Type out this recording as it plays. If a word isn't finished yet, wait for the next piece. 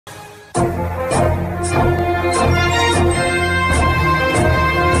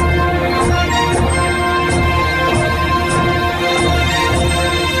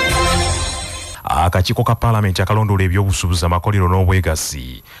Akakiiko ka Paalamenti akalondoola ebyobusuubuzi amakolero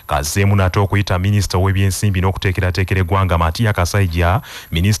n'obwegassi kazzeemu nate okuyita minisita w'ebyensimbi n'okuteekerateekera eggwanga Kasaijja,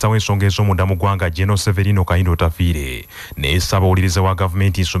 minisita w'ensonga ez'omunda mu ggwanga General Severino Kayindo Otafiire n'esaba owuliriza wa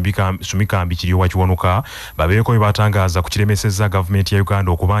gavumenti Sumikambi Kiryowa Kiwanuka babeeko bye batangaaza ku kiremesezza gavumenti ya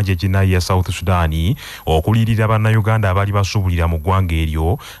Uganda okubanja ekinnayi ya South Sudan okuliyirira bannayuganda abaali basuubulira mu ggwanga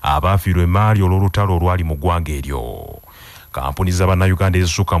eryo abaafiirwa emmaali olw'olutalo olwali mu ggwanga eryo. Kampuni z'Abannayuganda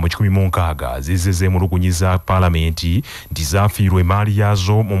ezisukka mu 16 zizzeemulugunyiza Paalamenti nti zaafiirwa emmaali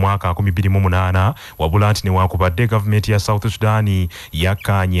yaazo mu mwaka 2008 wabula nti newankubadde gavumenti ya South Sudan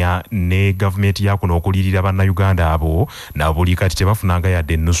yakkaanya ne gavumenti ya kuno okuliyirira bannayuganda abo na buli kati tebafunanga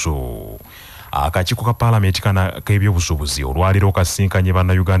yadde ennusu. Akakiiko ka Paalamenti k'ebyobusuubuzi olwaleero kasinkanye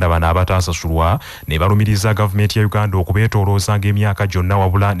bannayuganda bano abataasasulwa ne balumiriza gavumenti ya Uganda okubeetoolooza ng'emyaka gyonna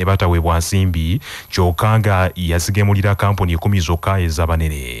wabula ne bataweebwa nsimbi kyokka nga yazigemulira kampuni 10 zokka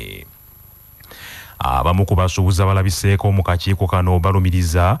ez'abanene. Abamu ku basuubuzi abalabiseeko mu kakiiko kano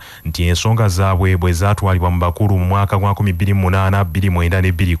balumiriza nti ensonga zaabwe bwe zaatwalibwa mu bakulu mu mwaka gwa 2008, 2009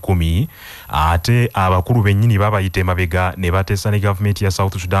 ne 2010 ate abakulu bennyini babayita emabega ne bateesa ne gavumenti ya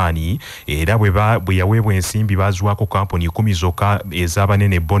South Sudan era bwe yaweebwa ensimbi baziwaako kampuni 10 zokka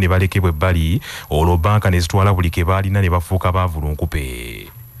ez'abanene bo ne balekebwa ebbali olwo banka ne zitwala buli ke baalina ne bafuuka baavulunkupe.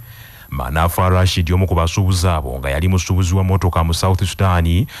 Manafa Rashid omu ku basuubuzi abo nga yali musuubuzi wa motoka mu South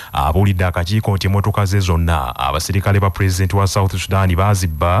Sudan abuulidde akakiiko nti emotoka ze zonna abasirikale ba pulezidenti wa South Sudan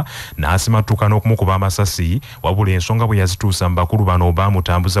baazibba n'asimattuka n'okumukuba amasasi wabula ensonga bwe yazituusa mu bakulu bano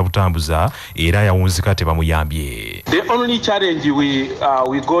baamutambuza butambuza era yawunzika tebamuyambye. The only challenge we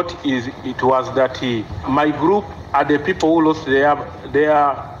got is it was that my group are the people who lost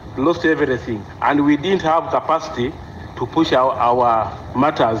lost everything and we didn't have capacity to push our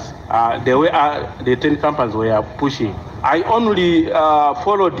matters the way the 10 companies were pushing. I only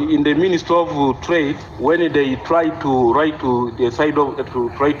followed in the Ministry of Trade when they tried to write to the side of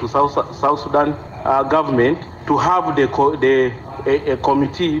South Sudan government to have a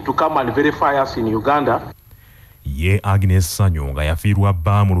committee to come and verify us in Uganda. Ye Agnes Sanyo nga yafiirwa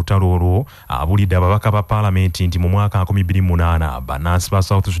bba mu lutalo olwo abulidde ababaka ba Paalamenti nti mu mwaka 2008 bannansi ba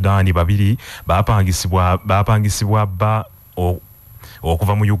South Sudan babiri bapangisibwa bba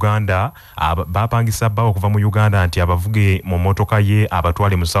okuva mu Uganda bapangisa bba okuva mu Uganda nti abavuge mu motoka ye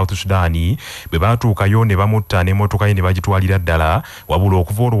abatwale mu South Sudan bwe batuukayo ne bamutta n'emmotoka ye ne bagitwalira ddala wabula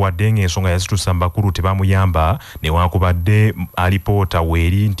okuva olwo wadde ng'ensonga yazituusa mu bakulu tebamuyamba newankubadde alipoota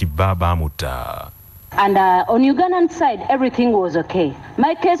weeri nti bba baamutta. And on Ugandan side, everything was okay.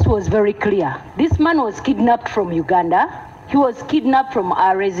 My case was very clear. This man was kidnapped from Uganda. He was kidnapped from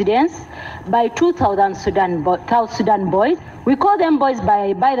our residence by 2,000 South Sudan boys. We call them boys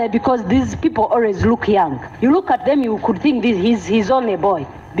by that because these people always look young. You look at them, you could think he's only a boy.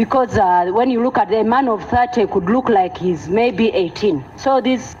 Because when you look at a man of 30 could look like he's maybe 18. So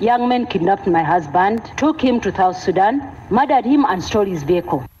these young men kidnapped my husband, took him to South Sudan, murdered him and stole his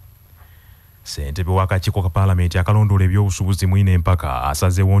vehicle. Ssentebe w'akakiiko ka Paalamenti akalondoola ebyobusuubuzi mwine empaka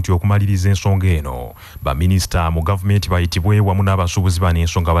asazeewo nti okumaliriza ensonga eno baminisita mu gavumenti bayitibwe wamu n'abasuubuzi bano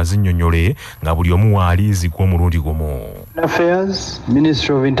ensonga bazinnyonnyole nga buli omu waaliizi gw'omulundi gumu. Affairs,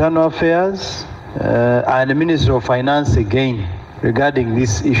 Ministry of Internal Affairs and the Ministry of Finance again regarding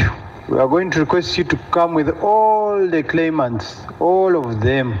this issue. We are going to request you to come with all the claimants, all of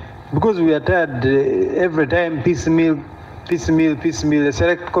them, because we are tired every time piecemeal, a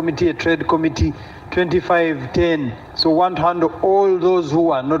select committee, a trade committee, 25-10. So want to handle all those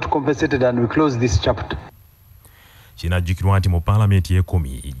who are not compensated and we close this chapter. Kinajjukirwa nti mu Paalamenti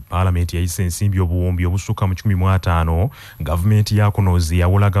y'ekumi Paalamenti yayise ensimbi obuwumbi obusukka mu 15 gavumenti ya kunozi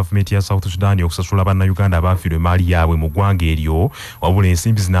yawola gavumenti ya South Sudan okusasula bannayuganda abaafiirwa emmaali yaabwe mu ggwanga eryo wabula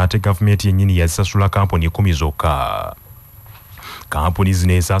ensimbi zino ate gavumenti yennyini yazisasula kampuni 10 zokka. Kampuni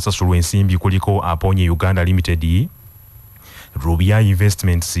zino ezaasasulwa ensimbi kuliko Aponye Uganda Limited, Rubia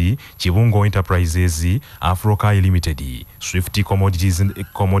Investments, Chibungo Enterprises, Afrokai Limited, Swift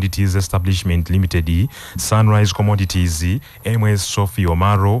Commodities Establishment Limited, Sunrise Commodities, MS Sophie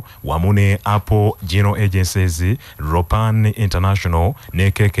Omaro, Wamune Apple General Agencies, Ropan International,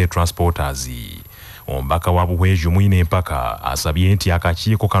 Nekeke Transporters. Ombaka wa Buhweju mwine empaka asabye nti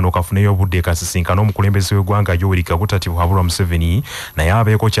akakiiko kano kafuneyo obudde kasisinkana omukulembeze w'eggwanga Yoweri Kaguta Habura Museveni naye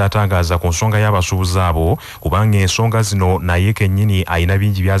abeeko kyatangaaza ku nsonga y'abasuubuzi abo kubanga ensonga zino naye kennyini ayina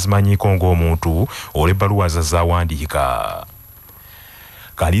bingi byazimanyiiko ng'omuntu olw'ebbaluwa zazaawandiika.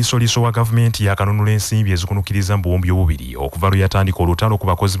 Kaliisoliiso wa gavumenti yakanunula ensimbi ezikunukiriza mu buwumbi obubiri okuva lwe yatandika olutalo ku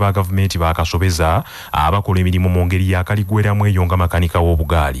bakozi ba gavumenti baakasobeza abakola emirimu mu ngeri yakaligweramu eyo nga makanika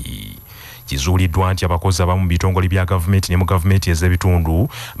w'obugaali. Kizuuliddwa nti abakozi abamu mu bitongole bya gavumenti ne mu gavumenti ez'ebitundu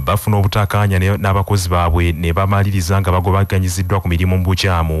bafuna obutakkaanya n'abakozi baabwe ne bamaliriza nga bagobaganyiziddwa ku mirimu mu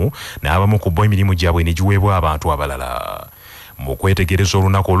bukyamu n'abamu ku bo emirimu gyabwe ne giweebwa abantu abalala. Mu kwetegereza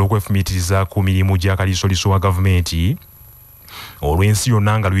olunaku olw'okwefumiitiriza ku mirimu gya kaliisoliiso wa gavumenti olw'ensi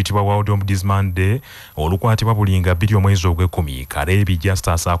yonna nga luyitibwa World Ombudsman Day olukwatibwa buli nga 2 omwezi ogw'Ekkumi, Kareebi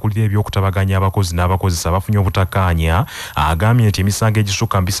Justus akulira ebyokutabaganya abakozi n'abakozesa bafunye obutakkaanya agambye nti emisango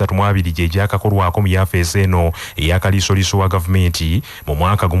egisukka 32 gye gyakakolwako mu yafeesi eno eya kaliisoliiso wa gavumenti mu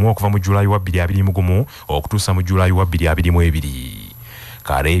mwaka gumu okuva mu Julayi wa 2021 okutuusa mu Julayi wa 2022.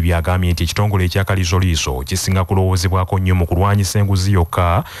 Kareebi agambye nti ekitongole ekya kaliisoliiso kisinga kulowoozebwako nnyo mu kulwanyisa enguzi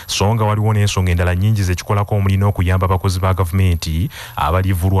yokka so nga waliwo n'ensonga endala nnyingi ze kikolako omulina okuyamba abakozi ba gavumenti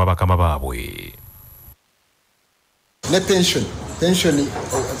abalivulwa bakama baabwe. Ne pension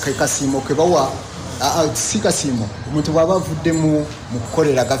ke kasiimo ke bawa si kasiimo omuntu bw'aba avudde mu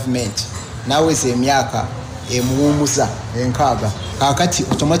kukolera gavumenti n'aweza emyaka emuwumuza 6 kaakati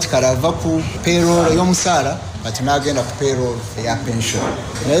automatically ava ku payroll y'omusaala kati n'agenda ku payroll eya pension.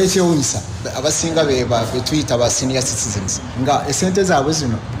 Naye ekyewuunyisa abasinga be tuyita ba senior citizens nga esente zaabwe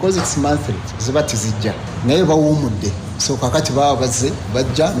zino because it's monthly ziba tizijja naye bawuumudde, so kakati baba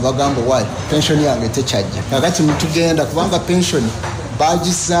bajja ne bagamba wali pension yange tekyajja. Kakati mutugenda kubanga pension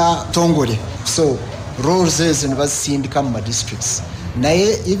bagisa tongole, so roles ezo ne bazisindika mu districts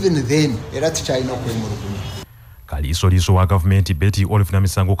naye even then era tukyalina okwemulugunya. Kaliisoliiso wa gavumenti Betty Olive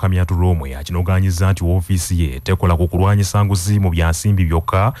Namisango Kamyatu Romwe akinogaanyiza nti woofiisi ye tekola ku kulwanyisa nguzi mu byansimbi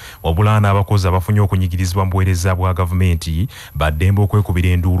byokka wabula n'abakozi abafunye okunyigirizibwa mu buweereza bwa gavumenti baddembe okwekubira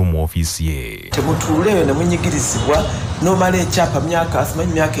enduulu mu woofiisi ye. Temutuuleyo ne munyigirizibwa n'omala ekyapa myaka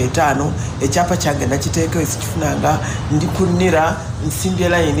 5 ekyapa kyange nakiteekayo sikifunanga ndi kunnira nsimbye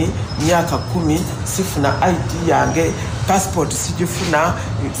layini myaka 10 sifuna ID yange passport sigifuna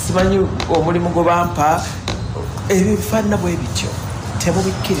simanyi omulimu gwe bampa ebifaanana bwe bityo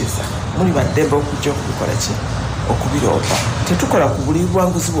temubikkiriza muli baddembe okujja okubikola ki okubiroopa. Tetukola ku buli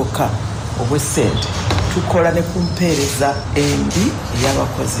bwanguzi bwokka obw'essente, tukola ne ku mpeereza embi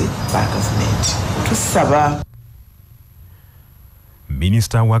ey'abakozi ba gavumenti. Tusaba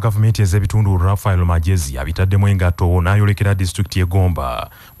Minisita wa gavumenti ez'ebitundu Rafael Magezi abitaddemu engatto n'ayolekera disitulikiti y'e Gomba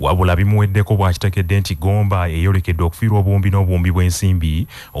wabula bimuweddeko bw'akitekedde nti Gomba eyolekedde okufiirwa obuwumbi n'obuwumbi bw'ensimbi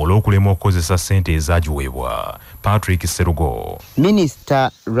olw'okulema okukozesa ssente ezagiweebwa. Patrick Serugo.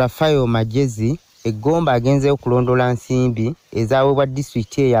 Minisita Rafael Magezi Gomba agenzeeyo okulondoola nsimbi ezaweebwa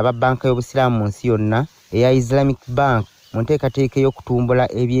disitulikiti eyo aba banka y'obusiraamu mu nsi yonna eya Islamic Bank mu nteekateeka y'okutumbula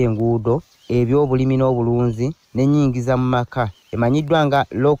eby'enguudo eby'obulimi n'obulunzi n'ennyingiza mu maka emanyiddwa nga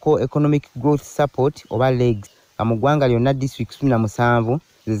Local Economic Growth Support oba LEGS nga mu ggwanga lyonna district 17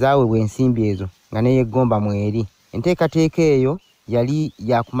 zezaweebwa ensimbi ezo nga n'ey'e Gomba mweri. Enteekateeka eyo yali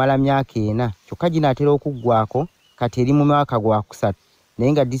yakumala myaka 4 kyokka ginaatera okuggwako kati eri mu mwaka gwa 3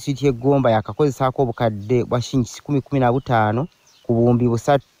 naye nga district y'e Gomba yakakozesaako obukadde bwa shilingi 1015 ku buwumbi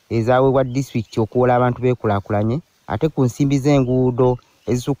 3 ezaweebwa district okuwola abantu beekulaakulanye ate ku nsimbi z'enguudo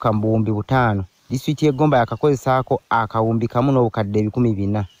ezisukka mu buwumbi 5 disitulikiti y'e Gomba yakakozesaako akawumbi kamu n'obukadde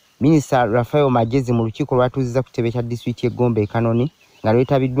 400. Minisita Rafael Magezi mu lukiiko lwatuuziza ku kitebe kya disitulikiti y'e Gomba e Kanoni nga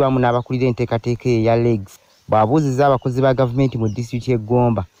lwetabiddwamu n'abakulira enteekateeka eya LEGS bw'abuuzizza abakozi ba gavumenti mu disitulikiti y'e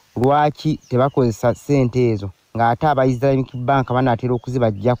Gomba lwaki tebakozesa ssente ezo ng'ate aba Islamic Bank banaatera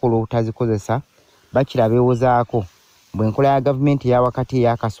okuzibaggyako olw'obutazikozesa bakira beewozaako bw'enkola ya gavumenti eya wakati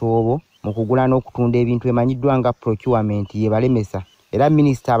ey'akasoobo mu kugula n'okutunda ebintu emanyiddwa nga procurement yebalemesa. Era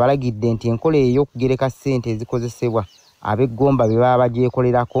minisita abalagidde nti enkola ey'okugereka ssente ezikozesebwa ab'e Gomba be baba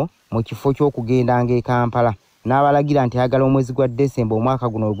bagyekolerako mu kifo ky'okugendanga e Kampala n'abalagira nti ayagala omwezi gwa Desemba omwaka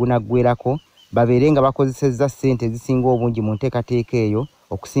guno ogunaggwerako babeere nga bakozesezza ssente ezisinga obungi mu nteekateeka eyo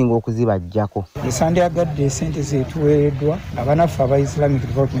okusinga okuzibaggyako. Esandyagadde ssente zetuweereddwa abanaffe aba Islamic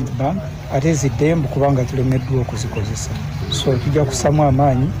Development Bank ate ziddembu kubanga tulemeddwa okuzikozesa, so tujja kusamu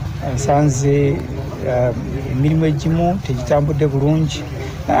amaanyi. Nsanze emirimu egimu tegitambudde bulungi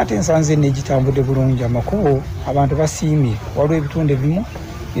ate nsanze negitambudde bulungi. Amakubo abantu basiimye, waliwo ebitundu ebimu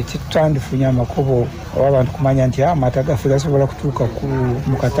ekitutandifunye amakubo oba abantu kumanya nti amata gaffe gasobola kutuuka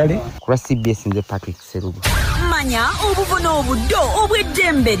mu katale. Ku lwa CBS nze Patrick Serugo. Manya obuvuna obuddo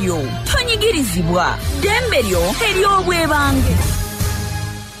obw'eddembe lyo tonyigirizibwa, ddembe lyo ery'obwebange.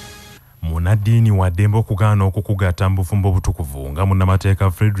 Munaddiini wa ddembe okugaana okukugatta mu bufumbo obutukuvu nga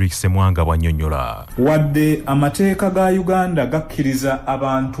munnamateeka Frederick Semwanga bw'annyonnyola. Wadde amateeka ga Uganda gakkiriza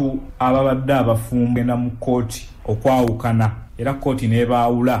abantu ababadde abafumbe na mu kkooti okwawukana era kkooti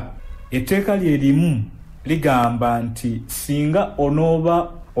n'ebaawula. Etteeka lye limu ligamba nti singa onooba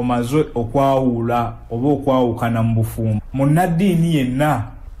omaze okwawula oba okwawukana mu bufumbo, munnaddiini yenna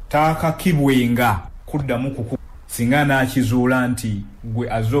taakakibwenga kuddamu kuku singa n'akizuula nti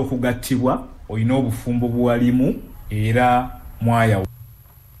gwe azze okugattibwa olina obufumbo bwalimu era mwayawo.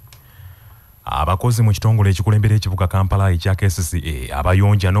 Abakozi mu kitongole ekikulembera ekibuga Kampala ekya KCCA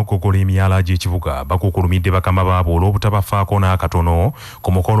abayonja n'okukola emyala gy'ekibuga bakukulumidde bakama baabo olw'obutabafaako n'akatono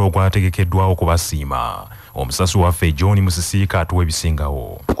ku mukolo ogwategekeddwawo kubasiima. Omusasi waffe John Musisiika atuwa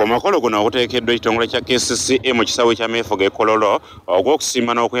ebisingawo. Ku mukolo guno oguteekeddwa ekitongole kya KCCA mu kisawe kya meefuga Kololo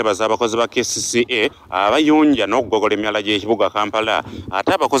ogw'okusiima n'okwebaza abakozi ba KCCA abayonja n'okugogola emyala gy'ekibuga Kampala,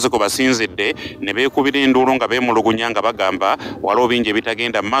 ate abakozi ku basinzidde ne beekubira enduulu nga beemulugunya nga bagamba waliwo bingi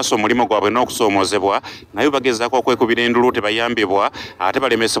ebitagenda mu maaso omulimu gwabwe n'okusoomozebwa, naye bagezaako okwekubira enduulu tebayambibwa ate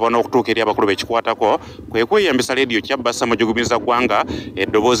balemesebwa n'okutuuka eri abakulu b'ekikwatako kwe kweyambisa leediyo Kyabasa mu jugumiza ggwanga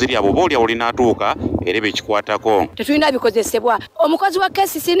eddoboozi lyabwe oba olyawo linaatuuka era bekikwatako. Tetulina bikozesebwa. Omukozi wa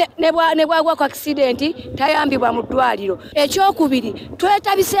KCC ne bwagwa ku accident tayambibwa mu ddwaliro. Ekyokubiri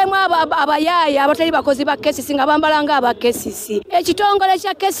twetabiseemu abayaaya abatali bakozi ba KCC nga bambala nga aba KCC. Ekitongole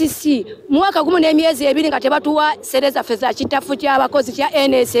kya KCC mwaka gumu n'emyezi ebiri nga tebatuwa sereza feza kitafu ky'abakozi kya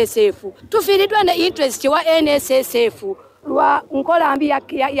NSSF. Tufiiriddwa ne interest wa NSSF lwa nkola mbi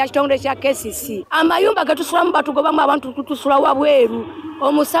ya kitongole kya KCC. Amayumba getusulamu batugobamu abantu tutusula wabweru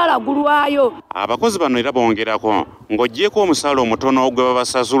omusala gulwayo. Abakozi bano era bongerako ng'oggyeko omusala omutono ogwe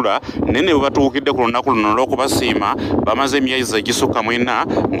babasasula nene bwebatuukidde ku lunaku luno olw'okubasiima bamaze emyezi egisukka mu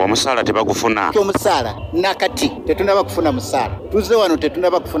 4 ng'omusala tebagufuna. Omusala nakati tetunaba kufuna musala, tuzze wano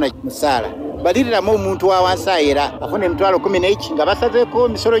tetunaba kufuna musala. Baliriramu omuntu wa wansi era afuna emitwalo 11 nga basazeeko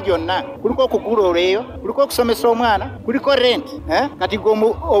emisolo gyonna, kuliko okugula olweyo, kuliko okusomesa omwana, kuliko rent kati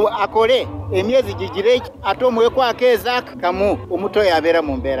akole emyezi gigire ate omuweko akeeza kamu omuto yabeera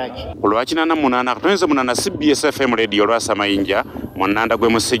mu mbeera ki. Ku lwakinaana munaana akatoneze munaana CBS FM radio Lwasamayinja mu nnanda gwe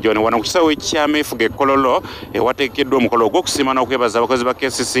Musijjoni wano ku kisawe kya meefuga Kololo ewateekeddwa omukolo ogw'okusiima n'okwebaza abakozi ba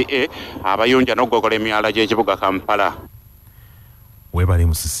KCCA abayonja n'okugogola emyala gy'ekibuga Kampala. Webale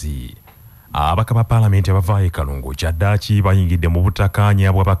Musisi. Abaka ba Parliament abavaayo Kalungu kyaddaaki bayingidde mu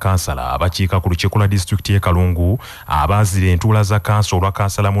butakkaanya bw'abakansala abakiika ku lukiiko lwa disitulikiti y'e Kalungu abaazira entuula za kanso olwa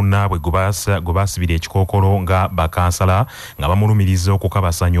kansala munnaabwe gwe baasibira ekikookolo nga bakansala nga bamulumiriza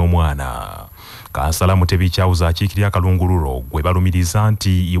okukabasanya omwana. Kansala Mutebi Kyawuza akiikirira Kalungululo gwe balumiriza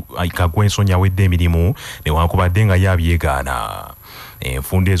nti Kagwe Nsonyi awedde emirimu newankubadde nga ye abyegaana.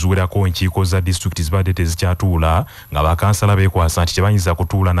 Enfunda eziwerako enkiiko za disitulikiti zibadde tezikyatuula nga bakansala beekwasa nti tebayinza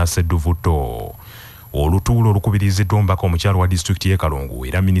kutuula na Ssedduvutto. Olutuulo olukubiriziddwa omubaka omukyalo wa disitulikiti y'e Kalungu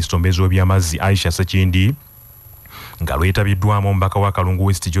era minisita omubeezi w'ebyamazzi Aisha Sekindi nga lwetabiddwamu omubaka wa Kalungu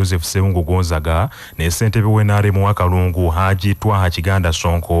West Joseph Sseungu Gonzaga ne ssentebe w'NRM wa Kalungu Haji Twaha Kiganda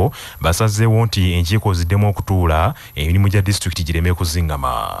Sonko basazeewo nti enkiiko ziddemu okutuula emirimu gya disitulikiti gireme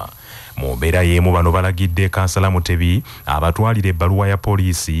kuzingama. Mu mbeera y'emu bano balagidde kansala Mutebi abatwalira ebbaluwa ya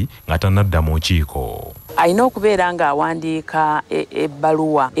poliisi nga tannadda mu nkiiko. Alina okubeera nga awandiika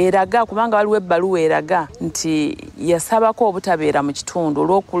ebbaluwa eraga, kubanga waliwo ebbaluwa eraga nti yasabako obutabeera mu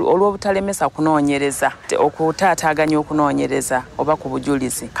kitundu olw'obutalemesa kunoonyereza, okutaataaganya okunoonyereza oba ku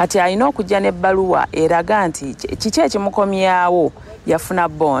bujulizi. Kati alina okujja n'ebbaluwa eraga nti kiki ekimukomyawo yafuna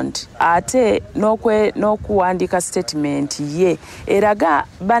bond, ate n'okuwandiika statement ye eraga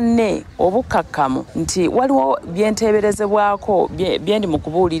banne obukakkamu nti waliwo byenteeberezebwako byendi mu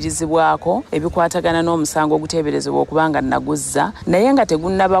kubuulirizibwako ebikwatagana n'omusango oguteeberezebwa okubanga naguzza naye nga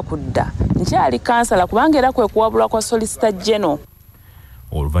tegunnaba kudda. Nkyali kansala kubanga era kwe kuwabulwa kwa Solicitor General.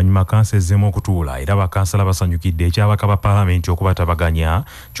 Oluvannyuma kansa ezzeemu okutuula era bakansala basanyukidde ekyabaka ba Paalamenti okubatabaganya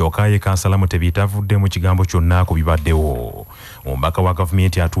kyokka ye kansala Mutebi tavudde mu kigambo kyonna ku bibaddewo. Omubaka wa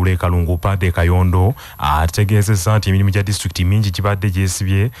gavumenti atuula e Kalungu Padde Kayondo ategeezezza nti emirimu gya disitulikiti mingi gibadde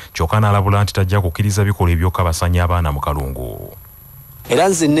gyesibye kyokka n'alabula nti tajja kukkiriza bikolwa eby'okukabasanya abaana mu Kalungu. Era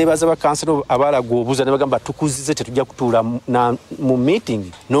nze nebaza bakansala abaalaga obuuza ne bagamba tukuzize tetujja kutuula mu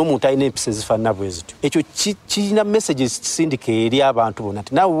meeting n'omuntu alina empisa ezifaanana bwe zityo. Ekyo kirina message kisindika eri abantu bonna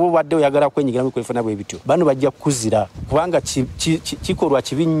nti naawe obadde oyagala kwenyigira mu kwefaanana bwe bityo bano bajja kukuzira kubanga kikolwa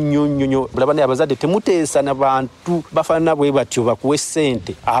kibi nnyo nnyo. Bulaba naye abazadde temuteesa na bantu bafaanana bwe batyo bakuwe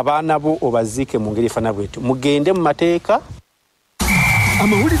ssente abaana bo obaziike mu ngeri efaanana bwetyo. Mugende mu mateeka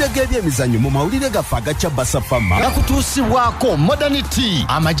amawulire g'ebyemizannyo mu mawulire gaffe agaca basafama gakutuusibwako modernity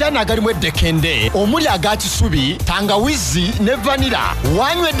amajani agalimu eddekende omuli agakisubi tangawizi ne vanira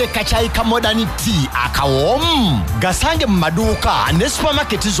wanywedde kacayi ka modernity akawoomu gasange mu maduuka ne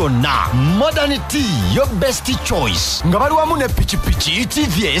supermarket zonna modernity yo best choice nga bali wamu ne pikipiki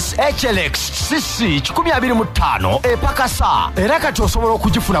tvs HLX cc 125 epakasa era kati osobola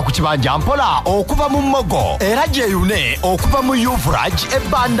okugifuna ku kibanja mpola okuva mu mmogo era gyeyune okuva mu Yuvraj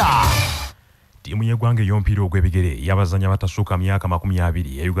ebbanda. Timu y'eggwanga ey'omupiira ogw'ebigere y'abazannyi abatasuuka myaka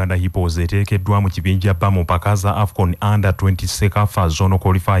 20 ya Uganda Hippos eteekeddwa mu kibinja bba mu mpaka za AFCON Under 20 Sekafa Zone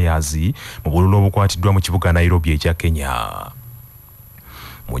Qualifiers mu bululu obukwatiddwa mu kibuga Nairobi ekya Kenya.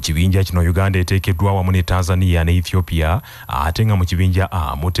 Mu kibinja kino Uganda eteekeddwa wamu ne Tanzania ne Ethiopia ate nga mu kibinja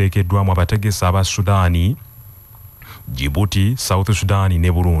A muteekeddwamu abategesi aba Sudaani, Djibouti, South Sudan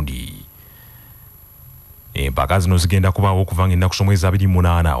ne Burundi. Empaka zino zigenda kubaawo okuva ng'ennaku z'omwezi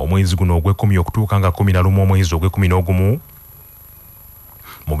 28 omwezi guno ogw'ekkumi okutuuka nga 11 omwezi ogw'ekkumi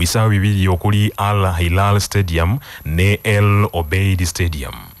mu bisaawe bibiri okuli Al Hilal Stadium ne El Obeid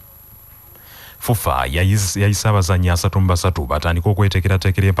Stadium. FUFA yayisa abazannyi 33 batandika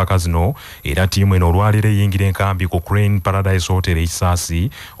okweteekerateekera empaka zino era ttiimu eno olwaleero eyingira enkambi ku Crane Paradise Hotel ekisaasi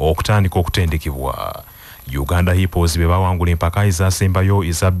okutandika okutendekebwa. Uganda Hippos be bawangula empaka ezaasembayo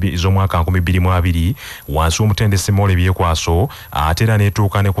ez'omwaka 2022 wansi w'omutendesi Mole Byekwaso ate era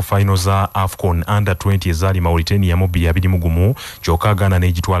n'etuuka ne ku final za AFCON Under 20 ezaali Mauritania mu 2021 kyokka Ghana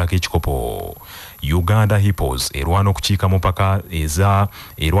n'egitwalako ekikopo. Uganda Hippos erwana okukiika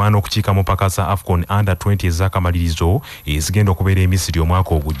mu mpaka za AFCON Under 20 ez'akamalirizo ezigenda okubeera e Misiri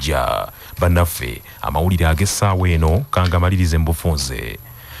omwaka ogujja. Bannaffe amawulire ag'essaawa eno kangamalirize mu bufunze.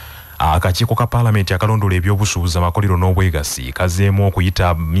 Akakiiko ka Paalamenti akalondola ebyobusuubuzi amakolero n'obwegasi kazeemu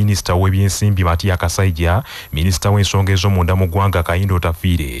okuyita minisita w'ebyensimbi Kasaijja, minisita w'ensonga ez'omunda mu ggwanga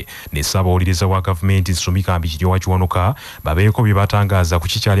Otafiire ne ssaabawolereza wa gavumenti Nsumika Kiryowa Kiwanuka babeeko bye batangaaza ku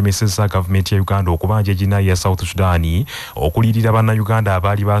kikyalemesezza gavumenti ya Uganda okubanja eginaayi ya South Sudan okulirira bannayuganda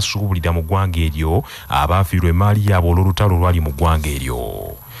abaali basuubulira mu ggwanga eryo abaafiirwa emmaali yaabwe olw'olutalo olwali mu ggwanga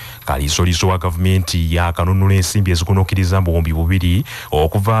eryo. Kalisoliso wa gavumenti yakanunula ensimbi ezikunuukiriza mu buwumbi 2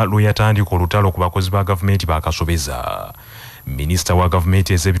 okuva lwe yatandika olutalo ku bakozi ba gavumenti bakasobeza. Minisita wa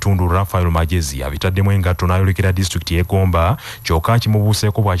gavumenti ez'ebitundu Rafael Magezi abitaddemu engatto n'ayolekera disitulikiti y'e Gomba kyokka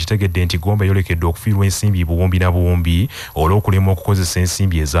kimubuuseeko bw'akitegedde nti Gomba eyolekedde okufiirwa ensimbi buwumbi na buwumbi olw'okulema okukozesa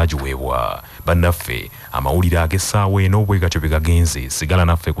ensimbi ezagiweebwa. Bannaffe amawulire ag'essaawa eno bwe gatyo bye gagenze. Sigala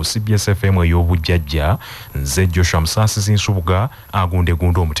naffe ku CBS FM ey'obujjajja. Nze Joshua Musaasizi Nsubuga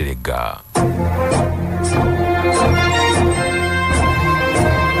agundegunda omuteregga.